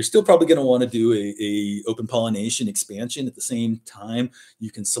 you're still probably going to want to do a open pollination expansion. At the same time,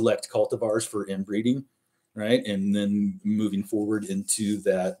 you can select cultivars for inbreeding, right? And then moving forward into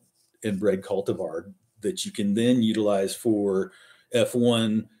that inbred cultivar that you can then utilize for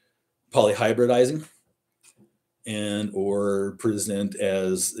F1 polyhybridizing and or present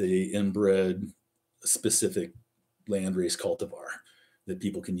as a inbred specific landrace cultivar that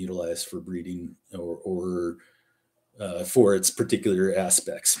people can utilize for breeding or for its particular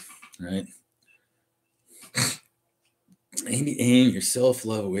aspects, right? Aim your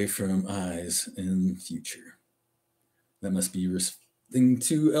self-love away from eyes in the future. That must be something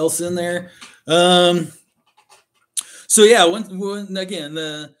too else in there. So yeah, when again,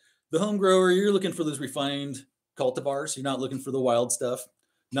 the home grower, you're looking for those refined cultivars. You're not looking for the wild stuff,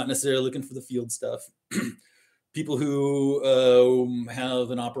 not necessarily looking for the field stuff. People who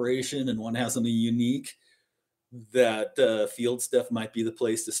have an operation and want to have something unique, that field stuff might be the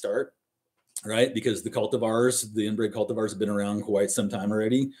place to start. right? Because the inbred cultivars have been around quite some time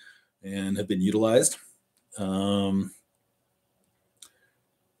already and have been utilized. I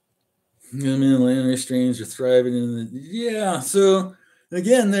mean, Landrace strains are thriving yeah. So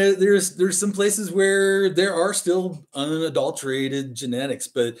again, there's some places where there are still unadulterated genetics,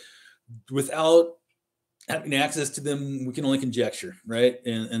 but without having access to them, we can only conjecture, right?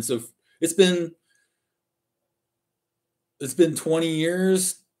 And so it's been 20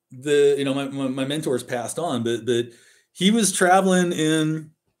 years. My mentor's passed on, but he was traveling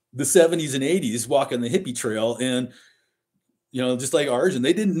in the 70s and 80s, walking the hippie trail, and just like Arjun,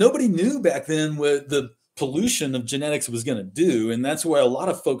 nobody knew back then what the pollution of genetics was going to do. And that's why a lot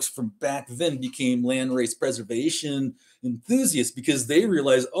of folks from back then became landrace preservation enthusiasts, because they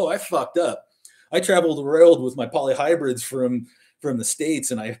realized, oh, I fucked up. I traveled the world with my polyhybrids from the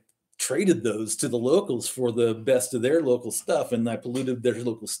States, and I traded those to the locals for the best of their local stuff, and I polluted their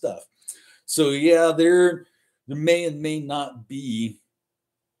local stuff. So yeah, there may and may not be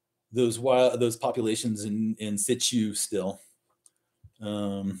those populations in situ still.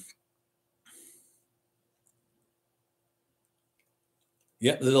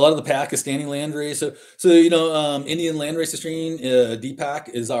 Yeah, there's a lot of the Pakistani landrace. So Indian landrace strain, Deepak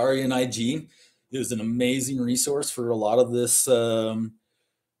is RNIG. It was an amazing resource for a lot of this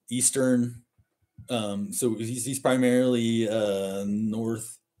eastern. So he's primarily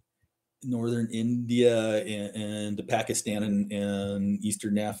northern India and Pakistan and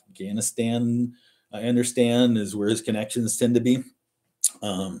eastern Afghanistan. I understand is where his connections tend to be.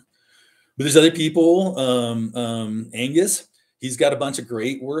 But there's other people, Angus, he's got a bunch of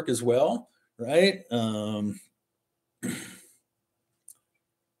great work as well, right?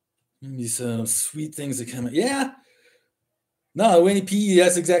 These sweet things that come out. Yeah. No, Winnie P,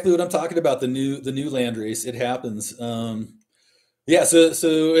 that's exactly what I'm talking about. The new landrace. It happens. Yeah, so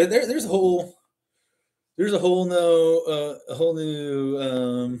there's a whole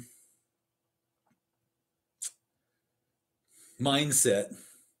new mindset.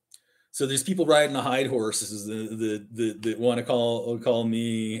 So there's people riding the hide horses that want to call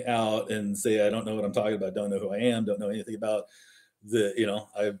me out and say I don't know what I'm talking about, don't know who I am, don't know anything about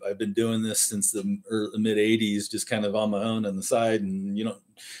I've been doing this since the mid '80s, just kind of on my own on the side, and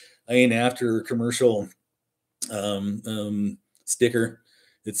I ain't after a commercial sticker,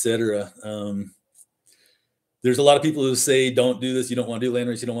 etc. There's a lot of people who say don't do this, you don't want to do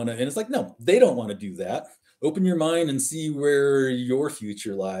landrace, you don't want to, and it's like no, they don't want to do that. Open your mind and see where your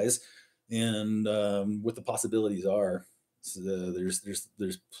future lies and what the possibilities are. So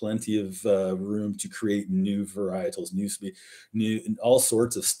there's plenty of room to create new varietals, new all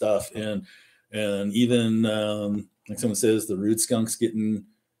sorts of stuff, and even like someone says, the root skunk's getting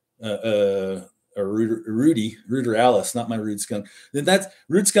a ruderalis, not my root skunk. Then that's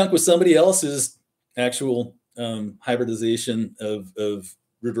root skunk was somebody else's actual hybridization of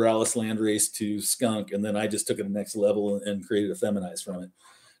ruderalis landrace to skunk, and then I just took it to the next level and created a feminized from it.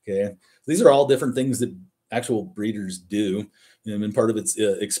 Okay, these are all different things that actual breeders do, and part of it's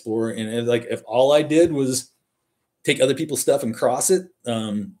explore. And like if all I did was take other people's stuff and cross it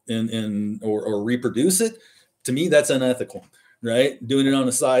or reproduce it, to me that's unethical, right? Doing it on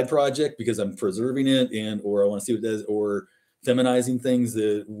a side project because I'm preserving it or I want to see what it does, or feminizing things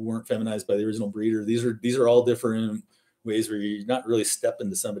that weren't feminized by the original breeder. These are all different ways where you're not really stepping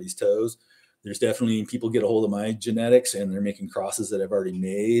to somebody's toes. There's definitely people get a hold of my genetics and they're making crosses that I've already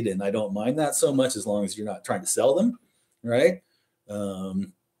made, and I don't mind that so much as long as you're not trying to sell them, right?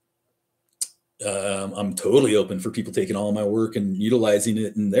 I'm totally open for people taking all my work and utilizing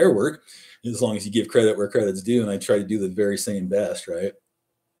it in their work, as long as you give credit where credit's due, and I try to do the very same best, right?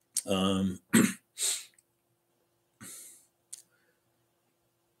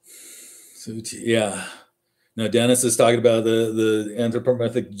 So yeah. Now, Dennis is talking about the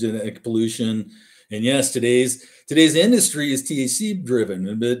anthropomorphic genetic pollution, and yes, today's industry is THC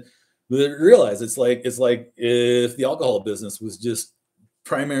driven, but realize it's like if the alcohol business was just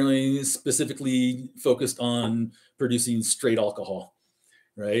primarily specifically focused on producing straight alcohol,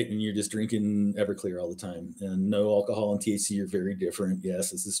 right? And you're just drinking Everclear all the time, and no alcohol and THC are very different.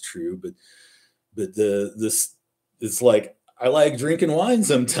 Yes, this is true, but this it's like I like drinking wine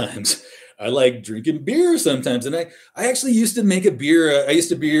sometimes. I like drinking beer sometimes, and I actually used to make a beer. I used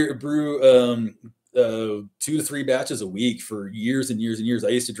to brew 2 to 3 batches a week for years and years and years. I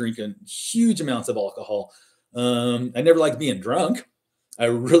used to drink huge amounts of alcohol. I never liked being drunk. I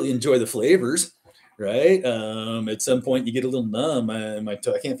really enjoy the flavors, right? At some point, you get a little numb. I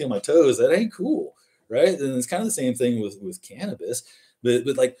can't feel my toes. That ain't cool, right? And it's kind of the same thing with cannabis, but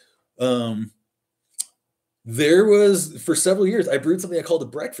like. There was, for several years, I brewed something I called a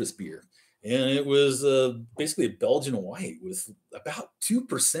breakfast beer. and it was basically a Belgian white with about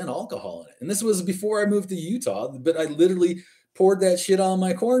 2% alcohol in it. And this was before I moved to Utah, but I literally poured that shit on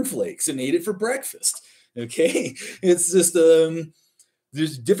my cornflakes and ate it for breakfast. Okay, it's just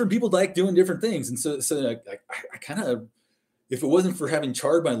there's different people like doing different things, and so I kind of, if it wasn't for having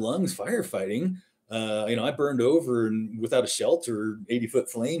charred my lungs firefighting, I burned over and without a shelter,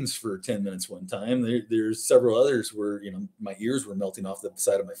 80-foot flames for 10 minutes one time. There's several others where, my ears were melting off the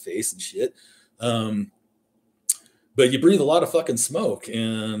side of my face and shit. But you breathe a lot of fucking smoke.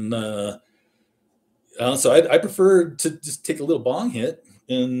 And so I prefer to just take a little bong hit,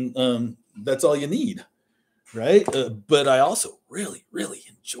 and that's all you need. Right. But I also really, really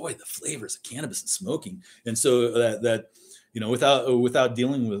enjoy the flavors of cannabis and smoking. And so that without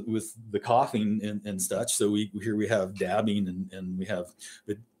dealing with the coughing and such. So we have dabbing and we have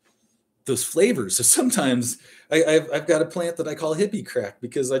those flavors. So sometimes I've got a plant that I call hippie crack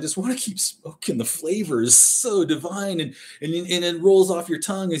because I just want to keep smoking. The flavor is so divine, and it rolls off your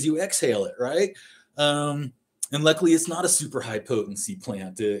tongue as you exhale it. Right. And luckily, it's not a super high potency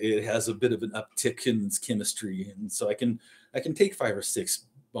plant. It has a bit of an uptick in its chemistry, and so I can take 5 or 6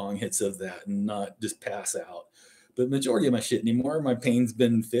 bong hits of that and not just pass out. But majority of my shit anymore, my pain's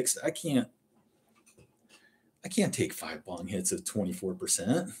been fixed. I can't take 5 bong hits of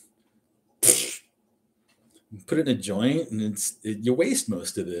 24%. Put it in a joint, and you waste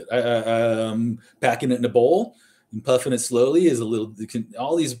most of it. Packing it in a bowl and puffing it slowly is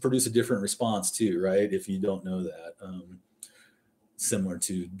all these produce a different response too, right? If you don't know that, similar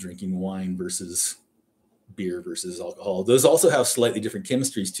to drinking wine versus beer versus alcohol. Those also have slightly different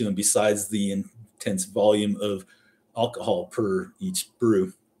chemistries to them besides the intense volume of alcohol per each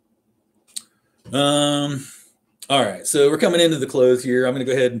brew. All right, so we're coming into the close here. I'm going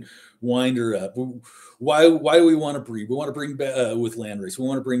to go ahead and wind her up. Why do we want to breed? We want to bring back with Landrace. We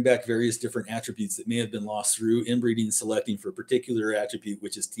want to bring back various different attributes that may have been lost through inbreeding and selecting for a particular attribute,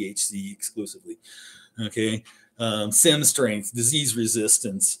 which is THC exclusively. Okay, sim strength, disease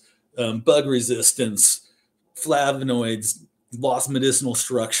resistance, bug resistance, flavonoids, lost medicinal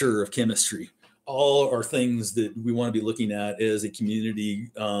structure of chemistry. All are things that we want to be looking at as a community,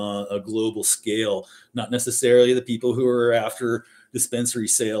 a global scale, not necessarily the people who are after dispensary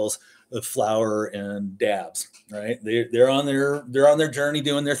sales of flower and dabs, right? They're on their journey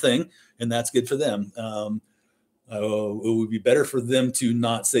doing their thing, and that's good for them. It would be better for them to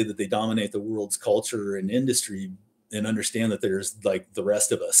not say that they dominate the world's culture and industry, and understand that there's like the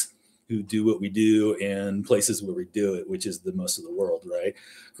rest of us who do what we do and places where we do it, which is the most of the world, right?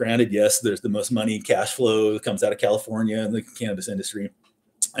 Granted, yes, there's the most money, cash flow that comes out of California and the cannabis industry.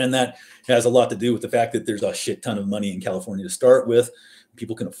 And that has a lot to do with the fact that there's a shit ton of money in California to start with.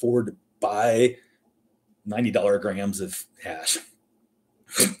 People can afford to buy $90 grams of hash,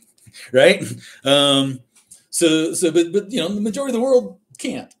 right? But the majority of the world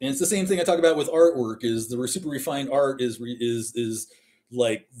can't. And it's the same thing I talk about with artwork. Is the super refined art is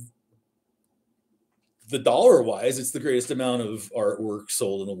like, the dollar wise, it's the greatest amount of artwork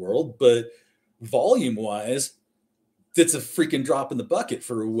sold in the world, but volume wise, it's a freaking drop in the bucket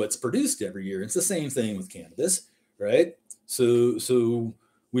for what's produced every year. It's the same thing with cannabis, right? So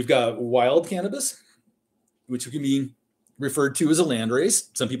we've got wild cannabis, which can be referred to as a landrace.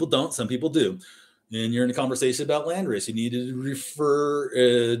 Some people don't, some people do. And you're in a conversation about landrace, you need to refer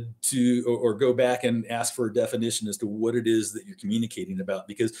to or go back and ask for a definition as to what it is that you're communicating about,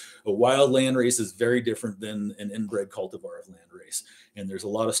 because a wild landrace is very different than an inbred cultivar of landrace. And there's a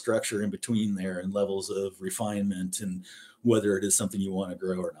lot of structure in between there and levels of refinement and whether it is something you want to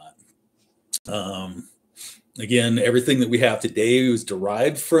grow or not. Again, everything that we have today was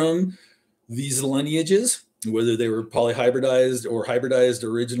derived from these lineages, whether they were polyhybridized or hybridized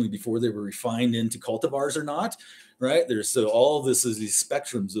originally before they were refined into cultivars or not, right? So all of this is these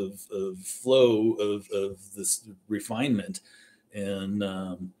spectrums of flow of this refinement. And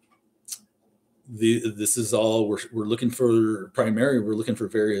this is all we're looking for. Primarily, we're looking for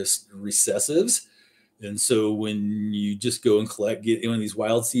various recessives. And so when you just go and get one of these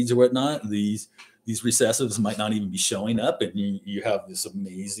wild seeds or whatnot, these recessives might not even be showing up, and you have this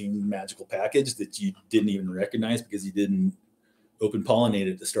amazing magical package that you didn't even recognize because you didn't open pollinate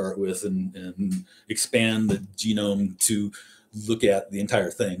it to start with and expand the genome to look at the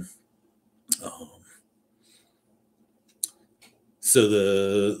entire thing. So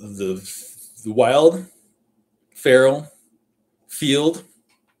the wild, feral, field,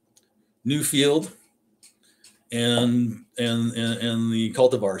 new field, and the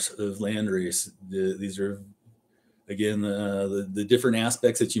cultivars of landrace. These are, again, the different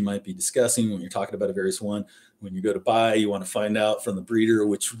aspects that you might be discussing when you're talking about a various one. When you go to buy, you want to find out from the breeder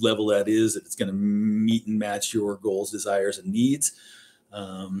which level that is, that it's going to meet and match your goals, desires, and needs.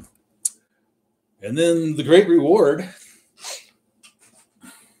 And then the great reward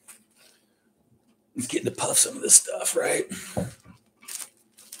is getting to puff some of this stuff, right?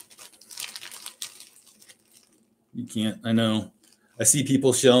 You can't, I know, I see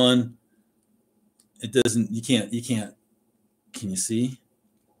people showing, it doesn't, you can't, can you see?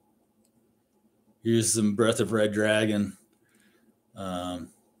 Here's some Breath of Red Dragon.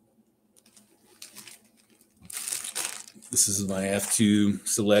 This is my F2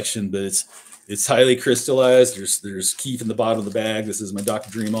 selection, but it's highly crystallized. There's keef in the bottom of the bag. This is my Dr.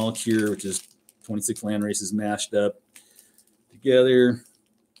 Dream All Cure, which is 26 Landraces mashed up together.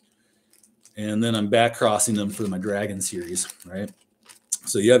 And then I'm back crossing them for my Dragon series, right?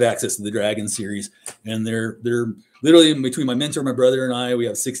 So you have access to the Dragon series, and they're literally between my mentor, my brother, and I. We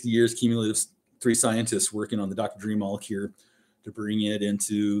have 60 years cumulative, 3 scientists working on the Dr. Dream All Cure to bring it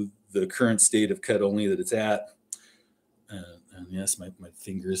into the current state of cut only that it's at. And yes, my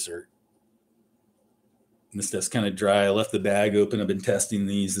fingers are. This stuff's kind of dry. I left the bag open. I've been testing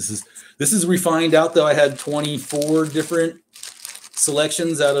these. This is refined out though. I had 24 different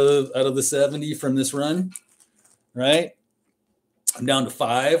selections out of the 70 from this run, right? I'm down to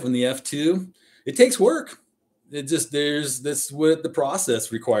 5 in the F2. It takes work. That's what the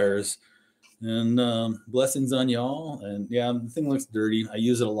process requires. And blessings on y'all. And yeah, the thing looks dirty. I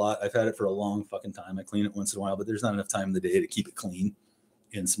use it a lot. I've had it for a long fucking time. I clean it once in a while, but there's not enough time in the day to keep it clean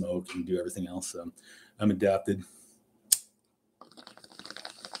and smoke and do everything else. So I'm adapted.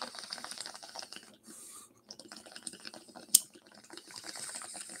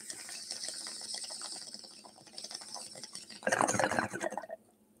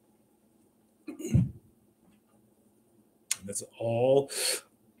 That's all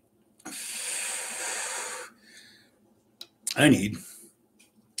I need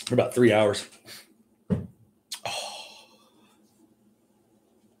for about 3 hours. Oh.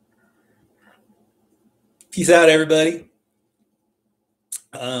 Peace out, everybody.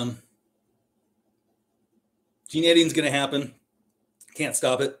 Gene editing's going to happen. Can't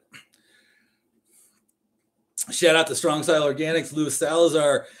stop it. Shout out to Strong Style Organics, Louis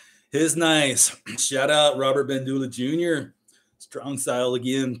Salazar. His nice. Shout out Robert Bandula Jr. Strong Style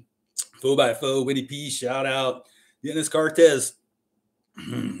again. Foe by Foe, Winnie P. Shout out Dennis Cartez.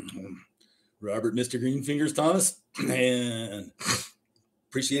 Robert Mr. Greenfingers Thomas. And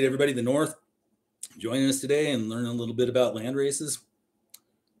appreciate everybody in the North joining us today and learning a little bit about land races.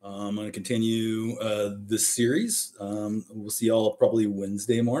 I'm going to continue this series. We'll see y'all probably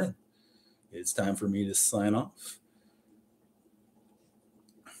Wednesday morning. It's time for me to sign off.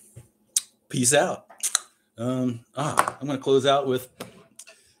 Peace out. I'm going to close out with,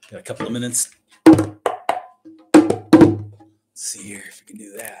 got a couple of minutes. Let's see here if we can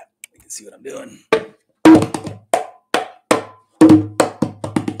do that. You can see what I'm doing.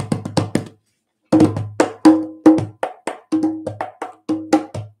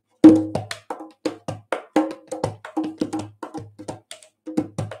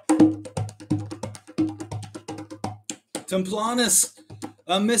 Templanus,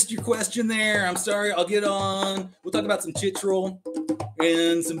 I missed your question there. I'm sorry. I'll get on. We'll talk about some chitral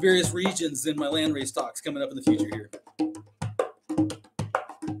and some various regions in my land race talks coming up in the future here.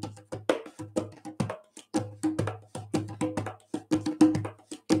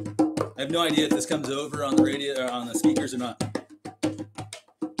 I have no idea if this comes over on the radio or on the speakers or not.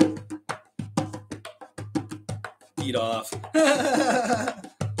 Feed off.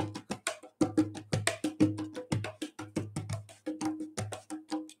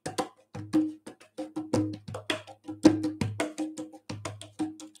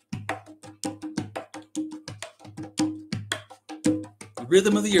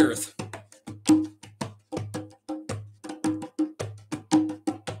 Rhythm of the earth.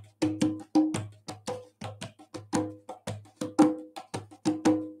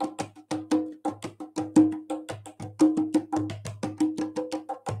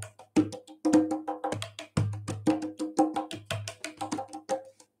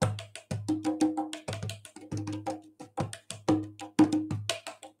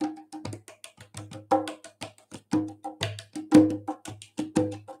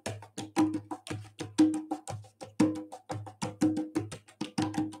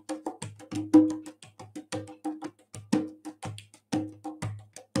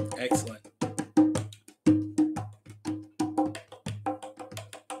 Excellent.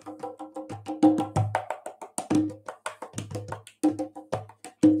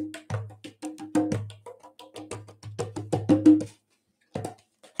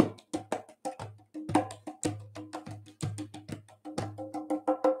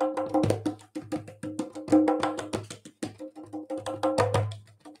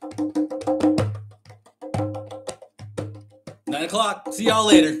 o'clock. See y'all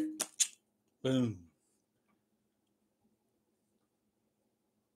later. Boom.